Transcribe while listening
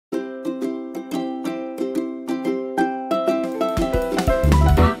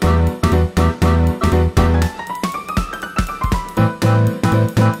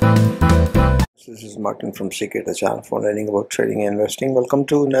Martin from CK, the channel for learning about trading and investing. Welcome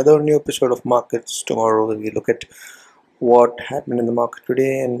to another new episode of Markets. Tomorrow we look at what happened in the market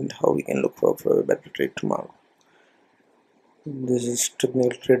today and how we can look for a better trade tomorrow. This is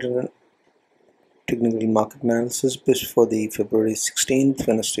technical market analysis based for the February 16th,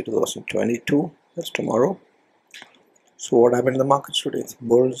 Wednesday 2022. That's tomorrow. So what happened in the markets today? The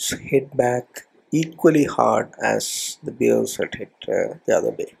bulls hit back equally hard as the bears had hit the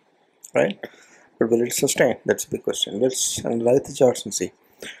other day, right? But will it sustain? That's a big question. Let's analyze the charts and see.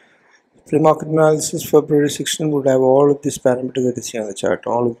 Pre-market analysis February 16 would have all of these parameters that you see on the chart,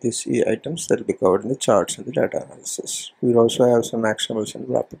 all of these items that will be covered in the charts and the data analysis. We will also have some actionables and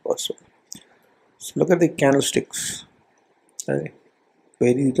wrap up also. So look at the candlesticks. Right?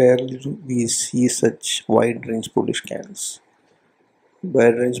 Very rarely do we see such wide range bullish candles.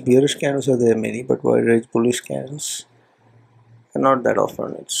 Wide range bearish candles are there many, but wide range bullish candles are not that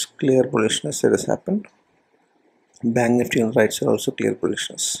often. It's clear bullishness that has happened. Bank Nifty on the right side also clear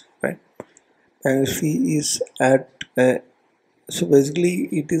bullishness, right? Bank Nifty is at so basically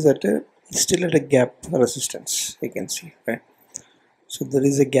it is at still at a gap resistance, you can see, right? So there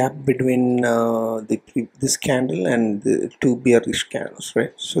is a gap between this candle and the two bearish candles,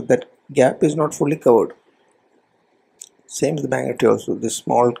 right? So that gap is not fully covered. Same as the Bank Nifty also. This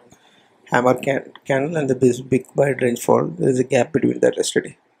small hammer candle and the big wide range fall, there is a gap between that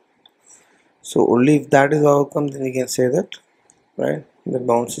yesterday. So only if that is the outcome, then you can say that, right, the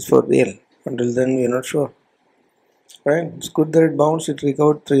bounce is for real. Until then, we are not sure, right? It's good that it bounced. It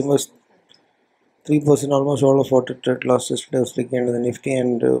recovered 3% almost all of what it had lost yesterday was looking into the Nifty,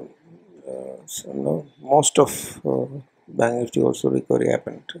 and most of Bank Nifty also recovery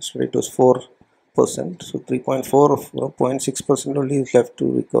happened. Yesterday it was 4%, so 3.4 of 0.6% only is left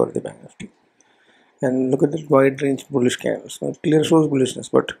to recover the Bank Nifty. And look at the wide range bullish candles. Now, it clearly shows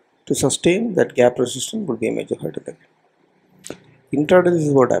bullishness, but to sustain that gap resistance would be a major hurdle again. Intraday, this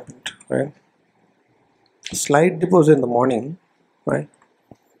is what happened, right? Slight dip was in the morning, right?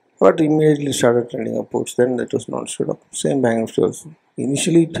 But immediately started trending upwards. Then it was non-stood up. Same Bank Nifty also.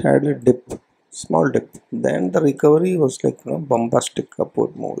 Initially it had a dip, small dip. Then the recovery was like bombastic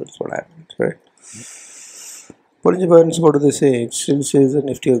upward move. That's what happened, right? Bollinger Bands, what do they say? It still says that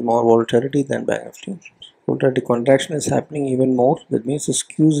Nifty has more volatility than Bank Nifty. Volatility contraction is happening even more. That means the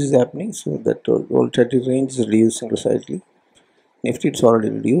skews is happening, so that volatility range is reducing precisely. Nifty it's already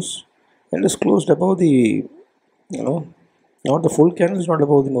reduced and is closed above the, not the full candle is not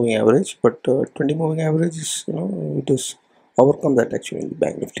above the moving average, but 20 moving average is, it is overcome that actually in the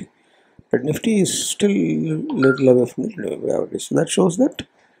Bank Nifty. But Nifty is still little away from the moving average. So that shows that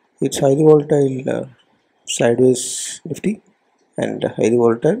it's highly volatile sideways Nifty and highly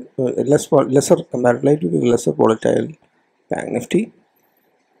volatile, lesser comparatively lesser volatile Bank Nifty,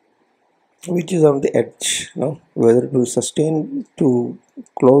 which is on the edge. Whether it will sustain to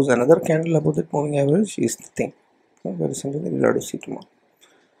close another candle above that moving average is the thing. That is something that we'll have to see tomorrow.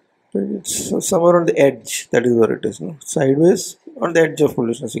 But it's somewhere on the edge. That is where it is. Sideways on the edge of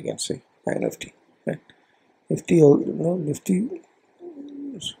bullishness, you can say. Bank Nifty, right? Nifty, Nifty,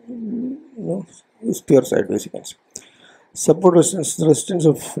 is pure sideways, you can say. Support resistance, the resistance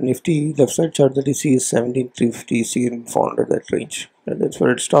of Nifty left side chart that you see is 17,350, see 400, that range. And that's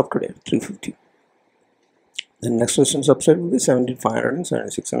where it stopped today, 350. The next resistance upside will be 17,500 and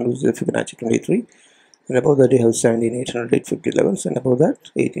 7,600, which is the Fibonacci 23. And above that you have 17,800, 850 levels, and above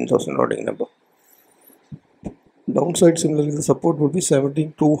that 18,000 ordering number. Downside similarly the support would be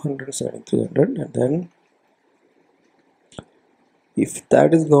 17,200, 7,300, and then if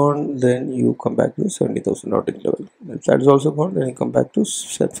that is gone, then you come back to 70,000 ordering level. If that is also gone, then you come back to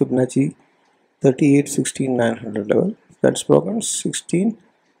Fibonacci 38, 16, 900 level. If that's broken, 16,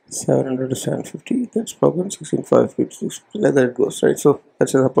 700 to 750. That's broken, 16, 550. Like that it goes, right? So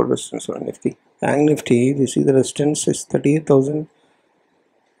that's a support resistance on Nifty. Bank Nifty, we see the resistance is 38,000.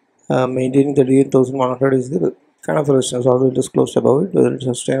 Maintaining 38,100 is the kind of resistance, although it is closed above it, whether it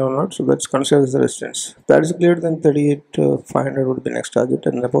sustain or not. So that's considered as the resistance. If that is cleared, then 38,500 would be next target,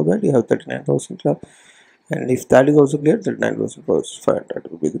 and above that you have 39,000. And if that is also cleared, 39,500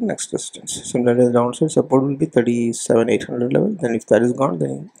 will be the next resistance. Similarly, the downside support will be 37,800 level. Then if that is gone, then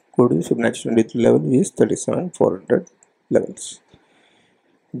you go to the Fibonacci 23 level, which is 37,400 levels.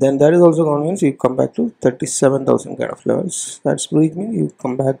 Then that is also gone, means you come back to 37,000 kind of levels. That's breach mean you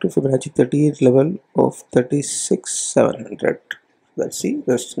come back to Fibonacci 38 level of 36,700. Let's see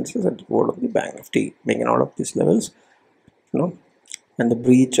resistances at the board of the Bank Nifty, making all of these levels, and the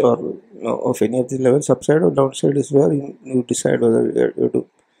breach or of any of the levels upside or downside is where you decide whether you have to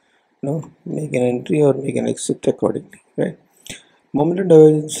make an entry or make an exit accordingly, right? Momentum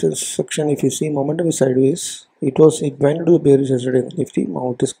divergence section, if you see, momentum is sideways. It went to the bearish yesterday in the Nifty.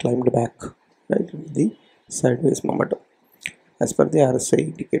 Now it is climbed back, right? The sideways momentum as per the RSI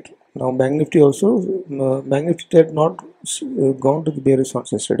indicator. Now Bank Nifty also, Bank Nifty had not gone to the bearish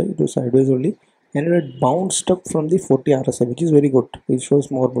zones yesterday. It was sideways only, and it had bounced up from the 40 RSI, which is very good. It shows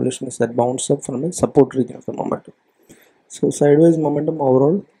more bullishness, that bounced up from the support region of the momentum. So sideways momentum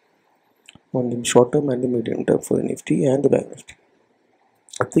overall on the short term and the medium term for the Nifty and the Bank Nifty.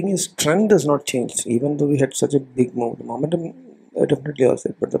 The thing is, trend does not change even though we had such a big move. The momentum definitely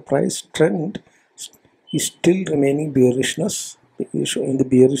offset, but the price trend is still remaining bearishness in the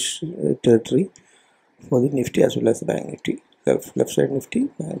bearish territory for the Nifty as well as the Bank Nifty. Left side Nifty,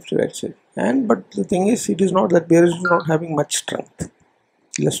 Nifty right side. And but the thing is, it is not that bearish is not having much strength.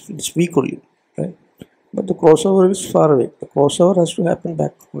 It's weak only, right? But the crossover is far away. The crossover has to happen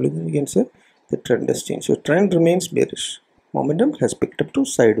back. Only then we can say the trend has changed. So trend remains bearish. Momentum has picked up to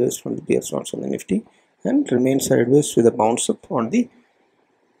sideways from the bear zones on the Nifty and remains sideways with a bounce up on the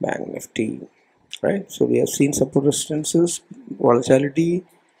Bank Nifty. Right. So we have seen support resistances, volatility,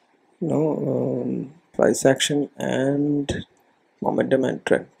 price action, and momentum and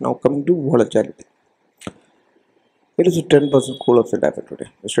trend. Now coming to volatility. It is a 10% cool off that happened today.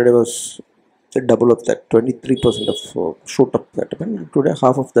 Yesterday was the double of that, 23% of shoot up that happened. Today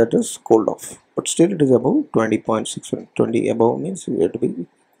half of that is cooled off, but still it is above 20.6. 20 above means we have to be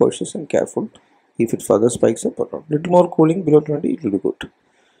cautious and careful if it further spikes up or not. Little more cooling below 20, it will be good.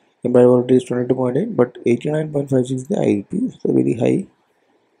 Implied volatility is 22.8, but 89.56 is the IVP. It's a very high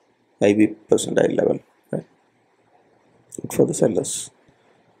IVP percentile level, right? Good for the sellers,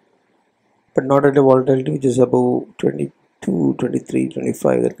 but not at a volatility which is above 22, 23,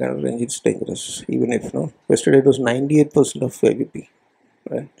 25. That kind of range is dangerous. Even if yesterday it was 98% of IVP,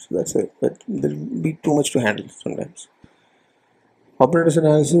 right? So that's it. But there will be too much to handle sometimes. Operators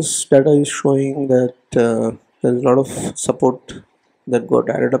analysis data is showing that there is a lot of support that got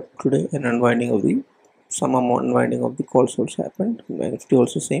added up today, and unwinding of the some amount unwinding of the calls also happened. Nifty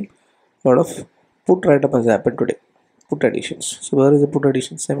also same. A lot of put write up has happened today. Put additions. So where is the put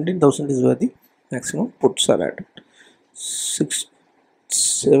addition? 17,000 is where the maximum puts are added.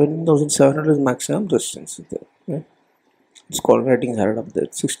 17,700 is maximum resistance there. Right? It's call writing added up there.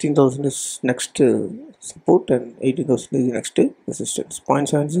 16,000 is next support and 18,000 is next resistance.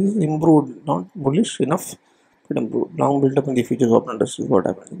 0.76 is improved, not bullish enough, but improved. Long build up in the futures open interest is what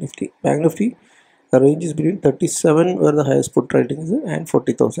happened in Nifty. Bank Nifty, the range is between 37 where the highest put rating is and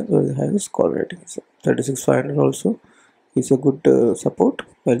 40,000 where the highest call rating is. 36,500 also is a good support,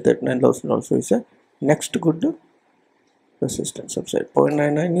 while 39,000 also is a next good resistance upside.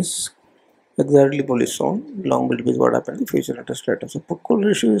 0.99 is exactly bullish zone. Long build is what happened in the future interest rate. So put call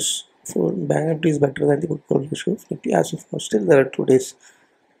ratio is for Bank Nifty is better than the put call ratio of Nifty as of now. Still there are 2 days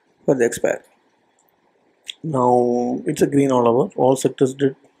for the expiry. Now it's a green all over. All sectors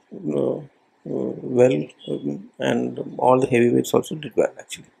did well, and all the heavyweights also did well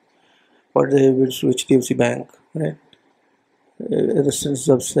actually. But the heavyweights, HDFC Bank, right? Resistance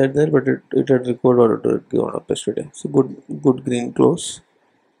upside there, but it had recovered or it had gone up yesterday. So good green close.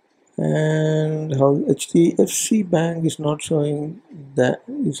 And how HDFC Bank is not showing that,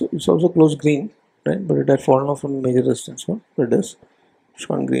 it's also close green, right? But it had fallen off from major resistance one, but it is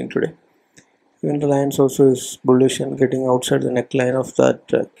shown green today. Even the lines also is bullish and getting outside the neckline of that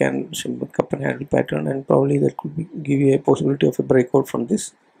cup and handle pattern, and probably that could give you a possibility of a breakout from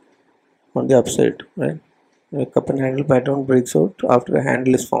this on the upside, right? A cup and handle pattern breaks out after a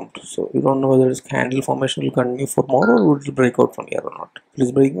handle is formed, so you don't know whether this handle formation will continue for more or will it break out from here or not. If it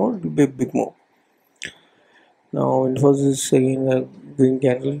is breaking out, it will be a big move. Now Infosys again a green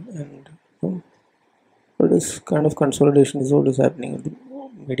candle, and what is kind of consolidation is what is happening in the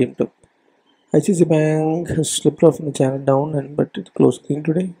medium term. ICICI Bank has slipped off in the channel down, but it closed green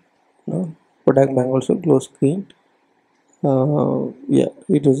today. Kotak Bank also closed green. Yeah,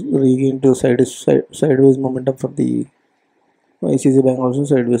 it was regained to sideways momentum from the ICICI Bank, also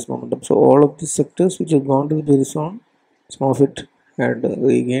sideways momentum. So all of these sectors which have gone to the bearish zone, some of it had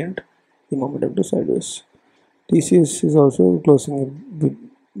regained the momentum to sideways. TCS is also closing a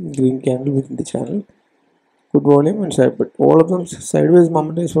green candle within the channel. Good volume inside, but all of them sideways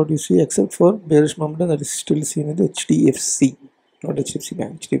momentum is what you see, except for bearish momentum that is still seen in the HDFC, not HDFC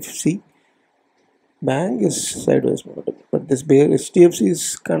Bank. HDFC Bank is sideways momentum, but this HDFC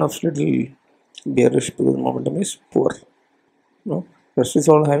is kind of little bearish because momentum is poor. Rest is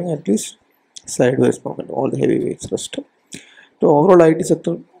all having at least sideways momentum. All the heavyweights rest. The overall IT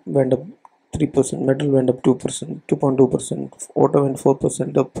sector went up 3%, metal went up 2%, 2.2%, auto went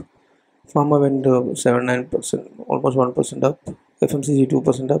 4% up, Pharma went 7-9%, almost 1% up. FMCG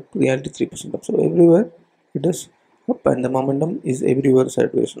 2% up. Realty 3% up. So everywhere it is up, and the momentum is everywhere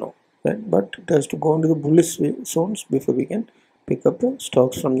sideways now. Right? But it has to go into the bullish zones before we can pick up the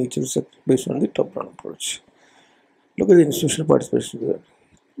stocks from each of the sector based on the top-down approach. Look at the institutional participation there.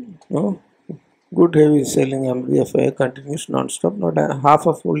 No, good heavy selling. The FI continues non-stop. Not half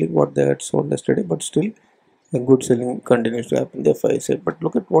of only what they had sold yesterday, but still a good selling continues to happen. The FI side. But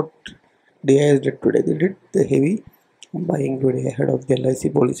look at what DIS did today. They did the heavy buying today ahead of the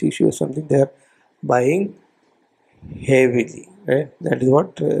LIC policy issue or something. They are buying heavily. Right? That is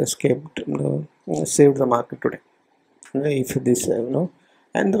what saved the market today. If this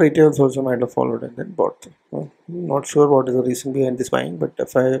and the retailers also might have followed and then bought them. Not sure what is the reason behind this buying, but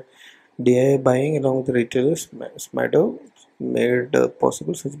if DI buying along with the retailers might have made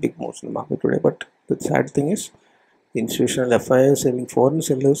possible such big moves in the market today. But the sad thing is, the institutional FIs selling foreign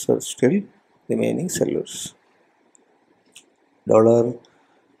sellers are still remaining sellers. Dollar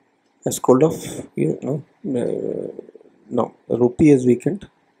has cooled off. No, rupee has weakened.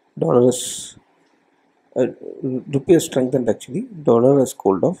 Dollar has rupee has strengthened actually. Dollar has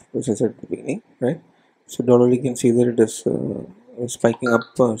cooled off, as I said at the beginning, right? So dollar, you can see that it is spiking up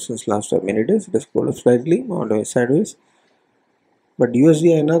since last many days. It has cooled off slightly, on the way sideways. But USD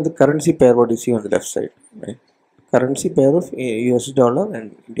INR, the currency pair, what you see on the left side, right? Currency pair of US dollar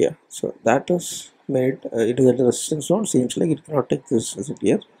and India. So that is made. It is at a resistance zone. Seems like it cannot take this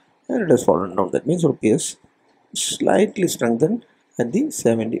here, and it has fallen down. That means rupee is slightly strengthened at the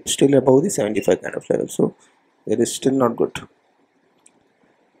 70, still above the 75 kind of level. So it is still not good.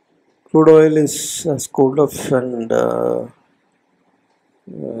 Crude oil is cooled off, and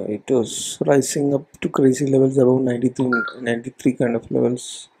it was rising up to crazy levels above 93 kind of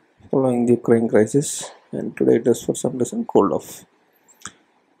levels following the Ukraine crisis, and today it has for some reason cooled off.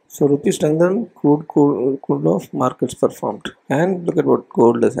 So rupee strengthened, crude cooled off, markets performed. And look at what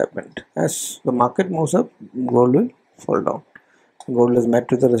gold has happened. As the market moves up, gold will fall down. Gold has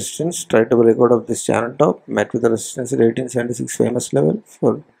met with the resistance, tried to break out of this channel top, met with the resistance at 1876 famous level.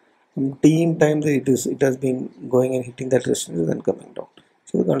 For times it has been going and hitting that resistance and then coming down.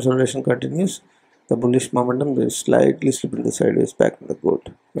 So the consolidation continues. The bullish momentum will slightly slip in the sideways back in the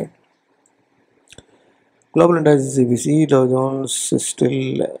gold. Right? Global indices, if we see Dow Jones is still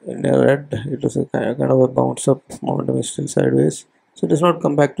in a red. It was a kind of a bounce up. Momentum is still sideways. So it does not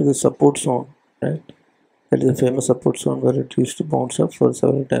come back to the support zone, right? That is a famous support zone where it used to bounce up for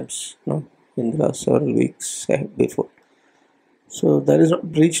several times, in the last several weeks before. So that is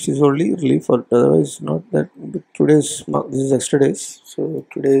not breached, is only relief, or otherwise not that. But today's, this is yesterday's, so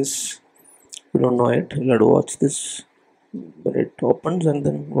today's, we don't know it. We'll have to watch this when it opens and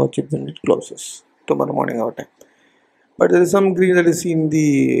then watch it when it closes tomorrow morning our time. But there is some green that is in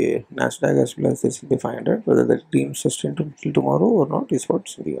the Nasdaq as well as the S&P 500. Whether that green sustained till tomorrow or not is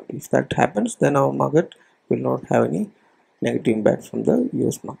what's real. If that happens, then our market will not have any negative impact from the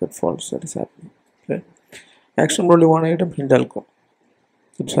US market falls that is happening. Okay. Action only one item, Hindalco.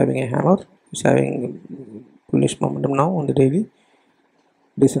 It's having a hammer. It's having bullish momentum now on the daily.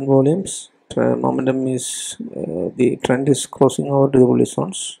 Decent volumes. Momentum is the trend is crossing over to the bullish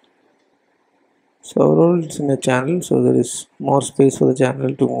zones. So overall it's in a channel, so there is more space for the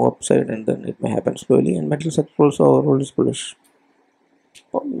channel to move upside, and then it may happen slowly. And metal sector also overall is bullish.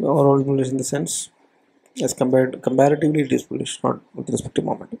 Overall bullish in the sense as comparatively it is bullish, not with respect to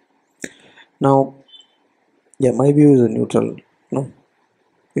momentum. Now, yeah, my view is a neutral.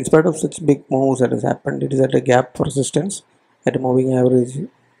 In spite of such big moves that has happened, it is at a gap for resistance at a moving average,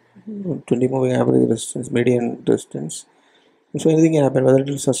 20 moving average resistance, median resistance. So anything can happen, whether it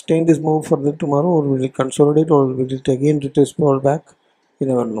will sustain this move further tomorrow, or will it consolidate, or will it again retest fall back, you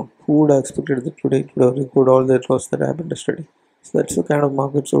never know. Who would have expected that today it would have recorded all that loss that happened yesterday? So that's the kind of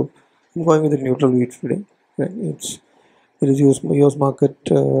market. So I'm going with a neutral view today. Right? It is US market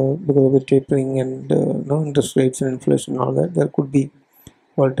because of the tapering and interest rates and inflation and all that. There could be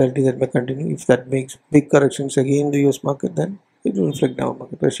volatility that may continue. If that makes big corrections again in the US market, then it will reflect our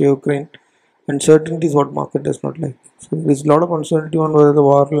market. Russia, Ukraine, uncertainty is what market does not like. So there is a lot of uncertainty on whether the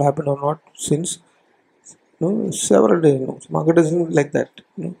war will happen or not since several days. Market doesn't like that.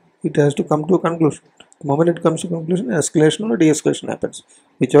 It has to come to a conclusion. The moment it comes to conclusion, escalation or de-escalation happens.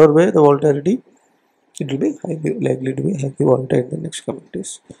 Whichever way the volatility, it will be likely to be highly volatile in the next coming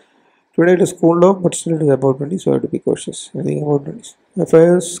days. Today it is cooled off, but still it is about 20, so I have to be cautious. Anything about 20.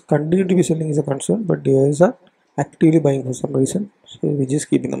 Fyers continue to be selling is a concern, but DIs are actively buying for some reason. So we just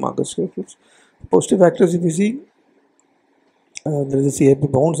keeping the markets safe. Positive factors, if you see, there is a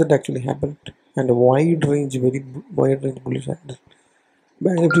CIP bounce that actually happened, and a very wide range bullish handle.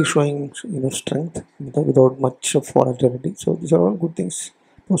 Bank Nifty showing strength without much of volatility. So these are all good things,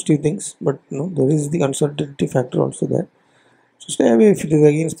 positive things. But there is the uncertainty factor also there. So stay away if it is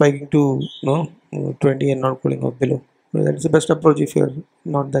again spiking to 20 and not pulling off below. Well, that is the best approach if you are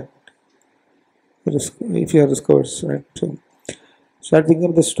not that risk, if you are risk averse, right? So start picking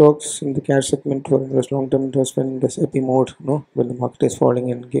up the stocks in the cash segment for invest long-term investment in this AP mode. When the market is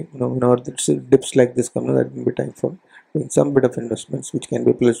falling and whenever it dips like this, that will be time for doing some bit of investments, which can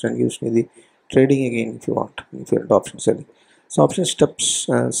be placed and used in the trading again if you want, if you're into option selling. So option steps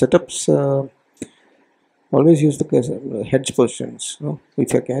setups. Always use the hedge positions.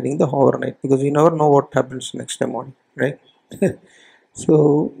 If you're carrying the overnight, because you never know what happens next time morning, right?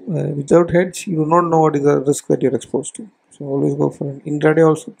 So without hedge, you do not know what is the risk that you're exposed to. So always go for an intraday.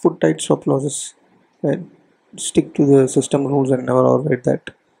 Also put tight stop losses, right? Stick to the system rules and never override that,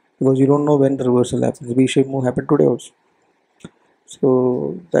 because you don't know when the reversal happens. V-shape move happened today also.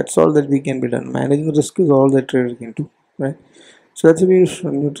 So that's all that we can be done. Managing risk is all that trader can do, right? So that's a very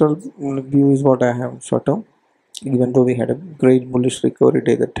neutral view is what I have short term. Even though we had a great bullish recovery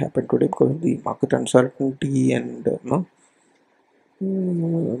day that happened today because of the market uncertainty and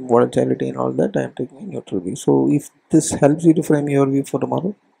volatility and all that, I am taking a neutral view. So if this helps you to frame your view for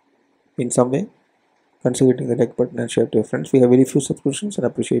tomorrow in some way, consider hitting the like button and share to your friends. We have very few subscriptions and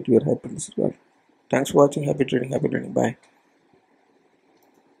appreciate your happiness as well. Thanks for watching. Happy trading. Happy learning. Bye.